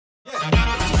Good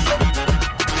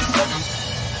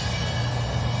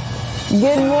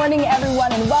morning,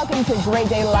 everyone, and welcome to Great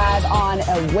Day Live on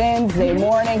a Wednesday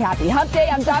morning. Happy Hump Day.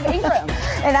 I'm Donna Ingram.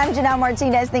 And I'm Janelle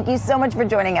Martinez. Thank you so much for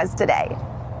joining us today.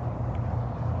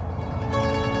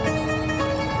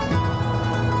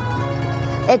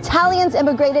 Italians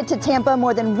immigrated to Tampa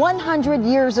more than 100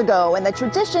 years ago, and the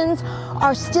traditions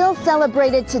are still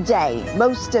celebrated today.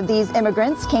 Most of these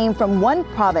immigrants came from one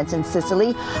province in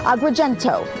Sicily,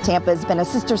 Agrigento. Tampa's been a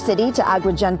sister city to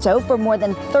Agrigento for more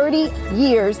than 30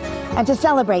 years. And to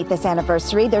celebrate this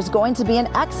anniversary, there's going to be an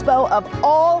expo of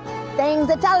all things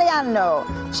Italiano.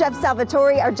 Chef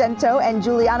Salvatore Argento and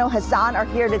Giuliano Hazan are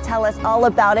here to tell us all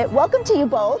about it. Welcome to you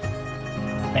both.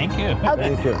 Thank you.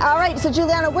 Okay. Thank you. All right, so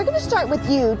Giuliano, we're going to start with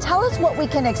you. Tell us what we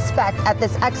can expect at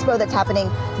this expo that's happening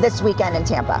this weekend in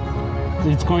Tampa.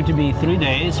 It's going to be 3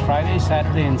 days, Friday,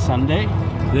 Saturday, and Sunday.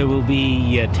 There will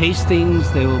be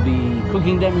tastings, there will be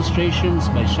cooking demonstrations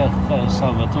by Chef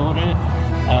Salvatore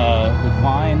with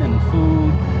wine and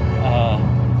food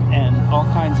and all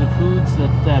kinds of foods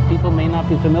that people may not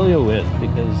be familiar with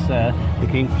because they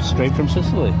came straight from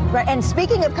Sicily. Right, and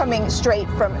speaking of coming straight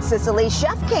from Sicily,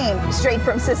 Chef came straight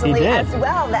from Sicily as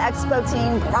well. The Expo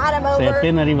team brought him over. Sei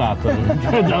appena arrivato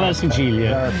dalla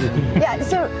Sicilia. Yeah,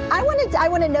 so I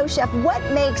want to know, Chef, what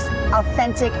makes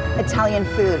authentic Italian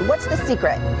food? What's the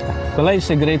secret? Qual è il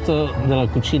segreto della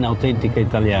cucina autentica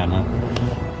italiana?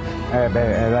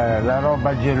 La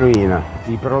roba genuina,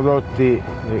 i prodotti,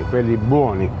 quelli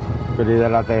buoni, quelli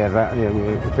della terra,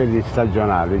 quelli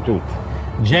stagionali, tutti.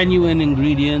 Genuine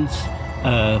ingredients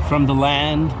from the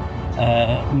land,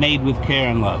 made with care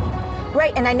and love.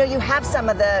 Right, and I know you have some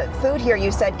of the food here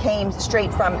you said came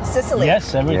straight from Sicily.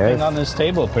 Yes, everything on this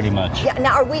table pretty much. Yeah,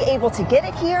 now are we able to get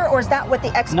it here, or is that what the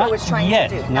Expo is trying to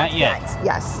do? Not yet.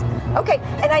 Yes. Okay,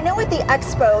 and I know at the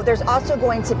Expo there's also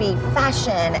going to be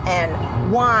fashion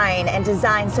and wine and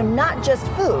design, so not just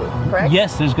food, correct?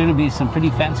 Yes, there's going to be some pretty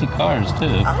fancy cars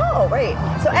too. Oh, right.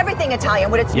 So everything Italian,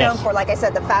 what it's known for, like I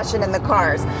said, the fashion and the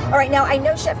cars. All right, now I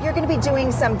know, Chef, you're going to be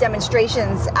doing some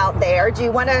demonstrations out there. Do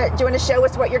you want to show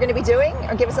us what you're going to be doing,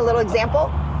 or give us a little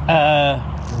example?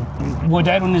 Vuoi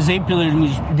dare un esempio delle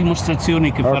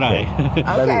dimostrazioni che farai?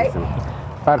 Okay.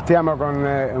 Partiamo con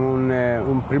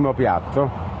un primo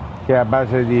piatto che è a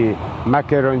base di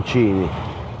maccheroncini,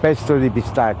 pesto di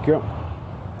pistacchio,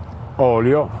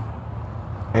 olio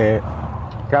e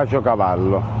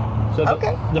caciocavallo. So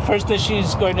the first dish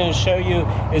she's going to show you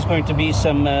is going to be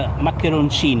some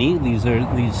maccheroncini. These are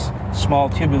these small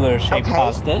tubular shaped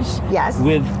pastas. Yes.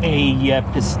 With a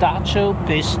pistachio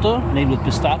pesto made with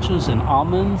pistachios and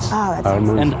almonds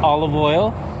and olive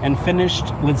oil, and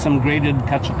finished with some grated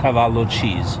caciocavallo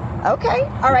cheese. Okay.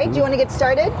 All right. Do you want to get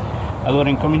started? Allora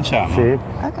incominciamo. Sì.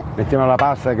 Mettiamo la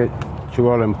pasta che ci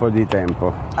vuole un po' di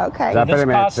tempo. Okay. This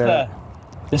pasta,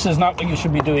 this is not what you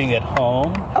should be doing at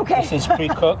home. Okay. This is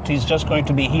pre-cooked. He's just going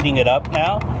to be heating it up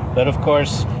now. But of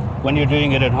course, when you're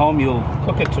doing it at home, you'll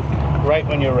cook it right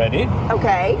when you're ready.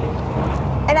 Okay.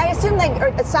 And I assume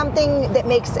like something that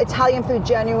makes Italian food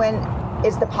genuine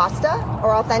is the pasta,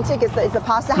 or authentic is the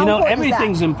pasta. How important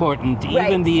everything's is that? important,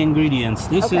 even the ingredients.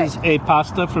 This is a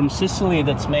pasta from Sicily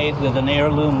that's made with an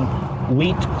heirloom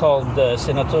wheat called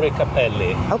Senatore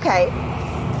Capelli. Okay,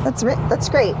 that's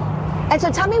great. And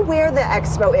so tell me where the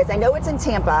expo is. I know it's in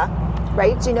Tampa,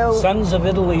 right? Do you know? Sons of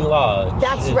Italy Lodge.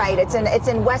 That's right. It's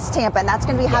in West Tampa, and that's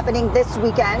going to be happening this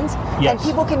weekend. Yes. And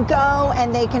people can go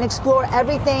and they can explore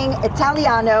everything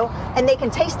Italiano, and they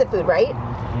can taste the food, right?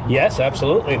 Yes,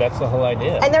 absolutely. That's the whole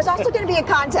idea. And there's also going to be a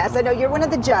contest. I know you're one of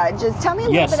the judges. Tell me a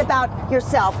little bit about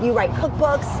yourself. You write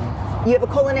cookbooks, you have a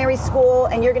culinary school,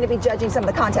 and you're going to be judging some of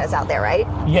the contests out there, right?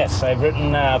 Yes, I've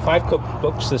written 5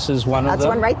 cookbooks. This is one of them. That's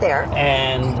one right there.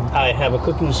 And I have a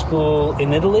cooking school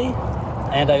in Italy.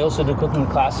 And I also do cooking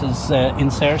classes in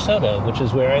Sarasota, which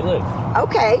is where I live.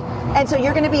 Okay. And so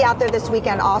you're going to be out there this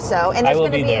weekend also. And I there's will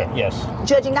going to be there, yes.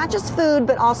 Judging not just food,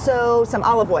 but also some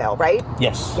olive oil, right?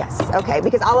 Yes. Yes. Okay.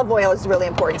 Because olive oil is really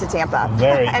important to Tampa.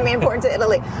 Very. I mean, important to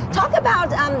Italy. Talk about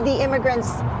the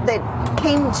immigrants that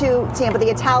came to Tampa, the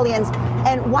Italians,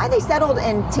 and why they settled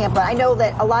in Tampa. I know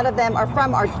that a lot of them are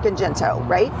from Agrigento,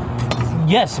 right?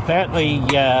 Yes, apparently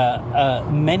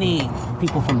many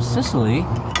people from Sicily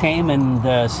came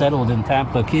and settled in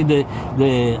Tampa. Qui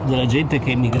della gente che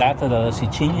è emigrata dalla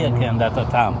Sicilia che è andata a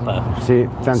Tampa. Sì,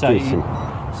 tantissimi.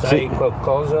 Sai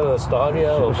qualcosa della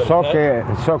storia? O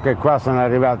so che qua sono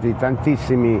arrivati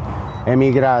tantissimi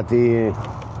emigrati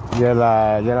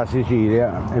della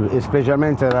Sicilia, e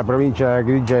specialmente dalla provincia di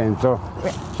Agrigento,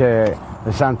 c'è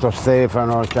Santo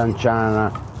Stefano,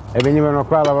 Cianciana, e venivano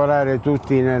qua a lavorare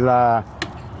tutti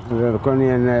con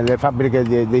le fabbriche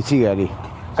dei sigari.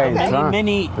 Penso,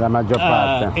 many la maggior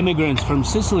parte. immigrants from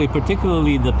Sicily,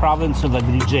 particularly the province of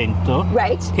Agrigento,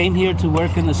 Right. came here to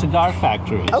work in the cigar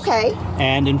factories. Okay.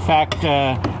 And in fact,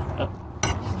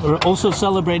 we're also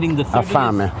celebrating the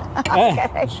 30th. Ha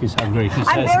fame. She's hungry. She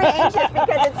I'm says. very anxious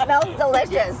because it smells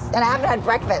delicious and I haven't had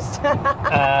breakfast.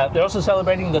 They're also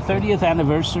celebrating the 30th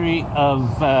anniversary of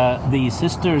the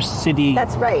sister city.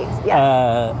 That's right.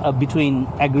 Yes. Between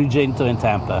Agrigento and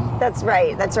Tampa. That's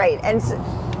right. That's right. And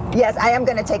yes, I am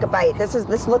going to take a bite. This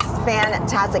looks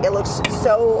fantastic. It looks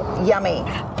so yummy.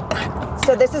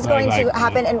 So this is going to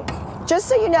happen, and just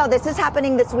so you know, this is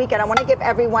happening this weekend. I want to give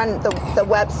everyone the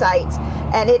website,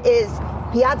 and it is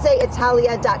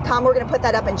piazzaitalia.com. We're going to put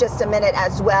that up in just a minute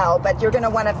as well, but you're going to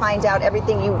want to find out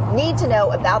everything you need to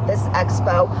know about this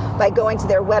expo by going to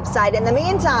their website. In the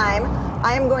meantime,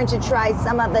 I am going to try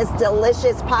some of this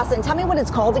delicious pasta. And tell me what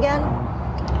it's called again.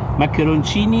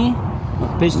 Macaroncini,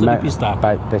 pesto di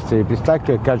pistacchio. Pesto di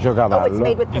pistacchio e caciocavallo. Oh, it's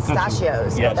made with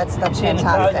pistachios. Yes. Oh, that's In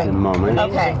fantastic. Italian, names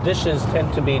Okay. of dishes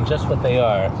tend to be just what they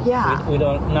are. Yeah. We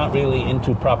don't not really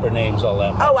into proper names all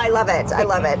that much. Oh, I love it. I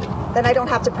love it. Then I don't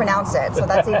have to pronounce it, so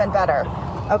that's even better.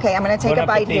 Okay, I'm going to take a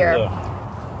bite here.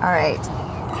 All right.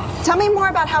 Tell me more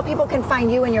about how people can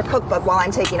find you and your cookbook while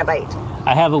I'm taking a bite.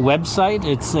 I have a website.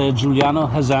 It's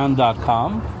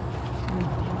giulianohazan.com.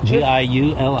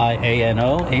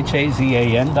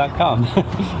 GiulianoHazan.com.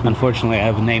 Unfortunately, I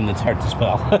have a name that's hard to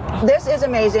spell. This is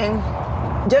amazing.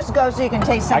 Just go so you can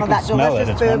taste some of that delicious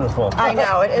It's food. wonderful. I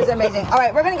know, it is amazing. All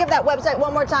right, we're going to give that website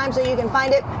one more time so you can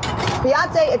find it.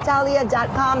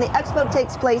 piazzaitalia.com. The expo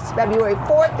takes place February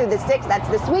 4th through the 6th. That's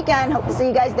this weekend. Hope to see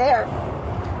you guys there.